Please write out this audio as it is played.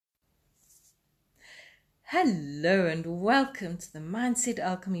Hello and welcome to the Mindset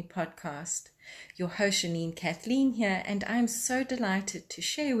Alchemy podcast. Your host Janine Kathleen here, and I'm so delighted to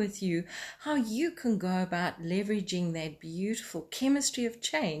share with you how you can go about leveraging that beautiful chemistry of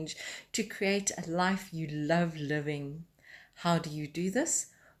change to create a life you love living. How do you do this?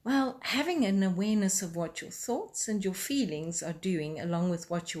 Well, having an awareness of what your thoughts and your feelings are doing along with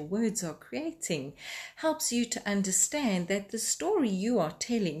what your words are creating helps you to understand that the story you are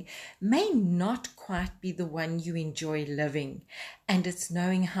telling may not quite be the one you enjoy living. And it's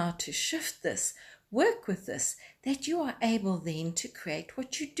knowing how to shift this, work with this, that you are able then to create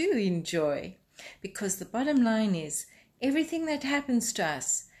what you do enjoy. Because the bottom line is, everything that happens to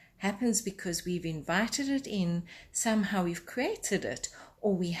us happens because we've invited it in, somehow we've created it,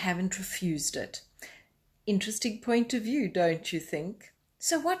 or we haven't refused it. Interesting point of view, don't you think?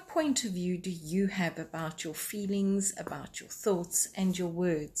 So what point of view do you have about your feelings, about your thoughts and your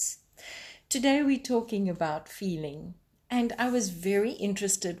words? Today we're talking about feeling, and I was very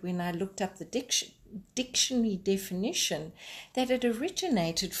interested when I looked up the dictionary definition that it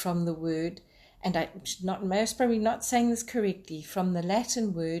originated from the word, and I'm most probably not saying this correctly, from the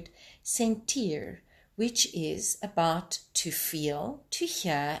Latin word sentire, which is about to feel, to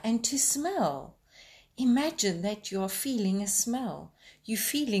hear, and to smell. Imagine that you're feeling a smell. You're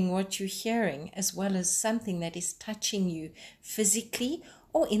feeling what you're hearing, as well as something that is touching you physically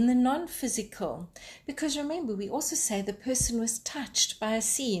or in the non-physical. Because remember, we also say the person was touched by a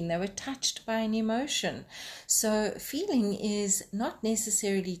scene, they were touched by an emotion. So feeling is not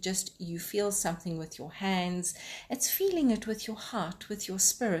necessarily just you feel something with your hands, it's feeling it with your heart, with your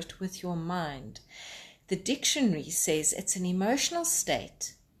spirit, with your mind. The dictionary says it's an emotional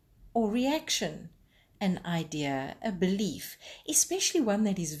state or reaction, an idea, a belief, especially one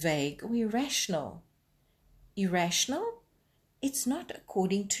that is vague or irrational. Irrational? It's not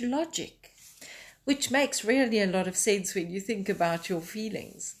according to logic, which makes really a lot of sense when you think about your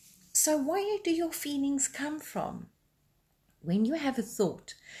feelings. So where do your feelings come from? When you have a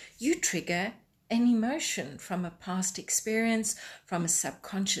thought, you trigger an emotion from a past experience, from a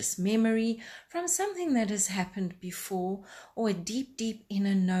subconscious memory, from something that has happened before, or a deep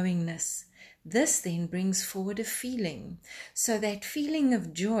inner knowingness. This then brings forward a feeling. So that feeling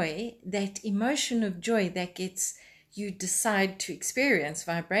of joy, that emotion of joy that you decide to experience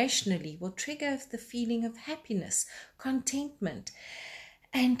vibrationally will trigger the feeling of happiness, contentment,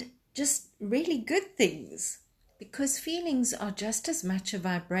 and just really good things. Because feelings are just as much a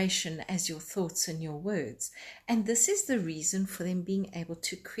vibration as your thoughts and your words. And this is the reason for them being able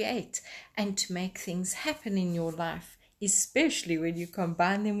to create and to make things happen in your life, especially when you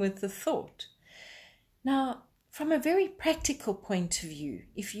combine them with the thought. Now, from a very practical point of view,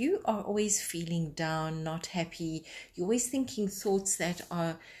 if you are always feeling down, not happy, you're always thinking thoughts that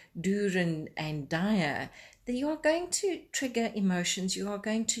are dour and dire, then you are going to trigger emotions, you are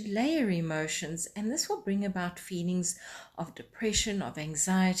going to layer emotions, and this will bring about feelings of depression, of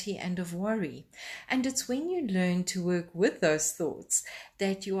anxiety, and of worry. And it's when you learn to work with those thoughts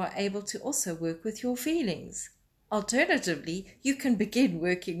that you are able to also work with your feelings. Alternatively, you can begin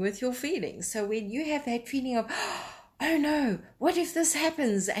working with your feelings. So when you have that feeling of, oh no, what if this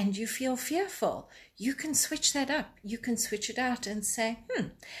happens, and you feel fearful, you can switch that up. You can switch it out and say,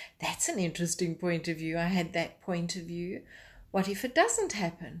 that's an interesting point of view. I had that point of view. What if it doesn't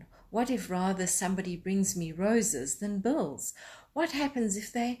happen? What if rather somebody brings me roses than bills? What happens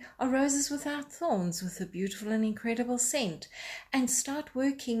if they are roses without thorns, with a beautiful and incredible scent? And start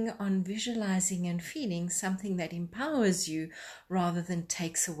working on visualizing and feeling something that empowers you rather than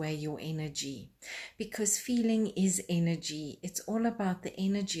takes away your energy. Because feeling is energy. It's all about the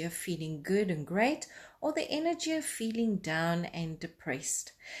energy of feeling good and great, or the energy of feeling down and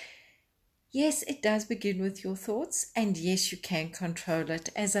depressed. Yes, it does begin with your thoughts, and yes, you can control it,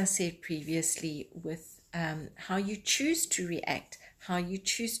 as I said previously, with how you choose to react, how you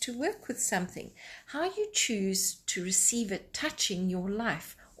choose to work with something, how you choose to receive it touching your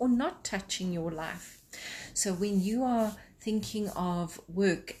life or not touching your life. So when you are thinking of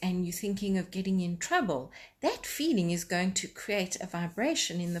work and you're thinking of getting in trouble, that feeling is going to create a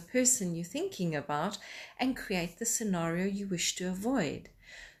vibration in the person you're thinking about and create the scenario you wish to avoid.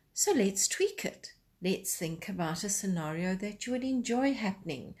 So let's tweak it. Let's think about a scenario that you would enjoy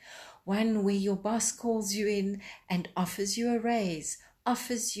happening. One where your boss calls you in and offers you a raise,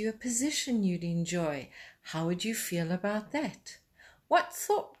 offers you a position you'd enjoy. How would you feel about that? What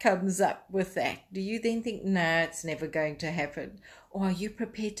thought comes up with that? Do you then think, no, it's never going to happen? Or are you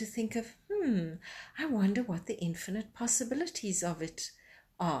prepared to think of, I wonder what the infinite possibilities of it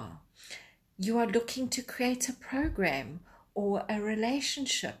are? You are looking to create a program or a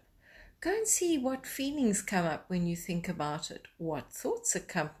relationship. Go and see what feelings come up when you think about it, what thoughts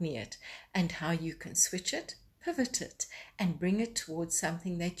accompany it, and how you can switch it, pivot it, and bring it towards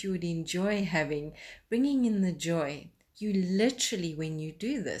something that you would enjoy having, bringing in the joy. You literally, when you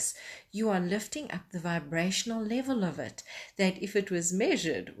do this, you are lifting up the vibrational level of it, that if it was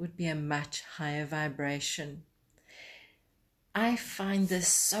measured, would be a much higher vibration. I find this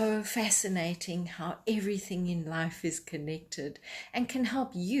so fascinating, how everything in life is connected and can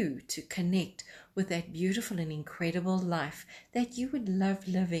help you to connect with that beautiful and incredible life that you would love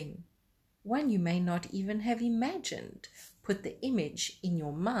living. One you may not even have imagined. Put the image in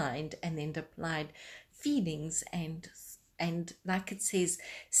your mind and then applied feelings and like it says,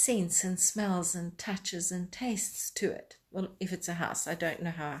 scents and smells and touches and tastes to it. Well, if it's a house, I don't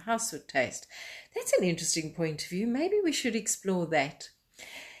know how a house would taste. That's an interesting point of view. Maybe we should explore that.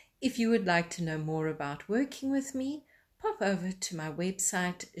 If you would like to know more about working with me, pop over to my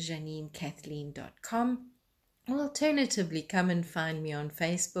website, JanineKathleen.com, or alternatively, come and find me on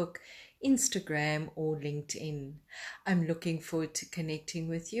Facebook, Instagram, or LinkedIn. I'm looking forward to connecting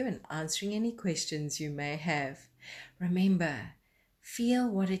with you and answering any questions you may have. Remember, feel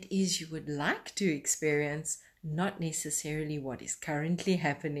what it is you would like to experience, not necessarily what is currently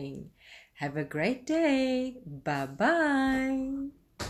happening. Have a great day. Bye-bye.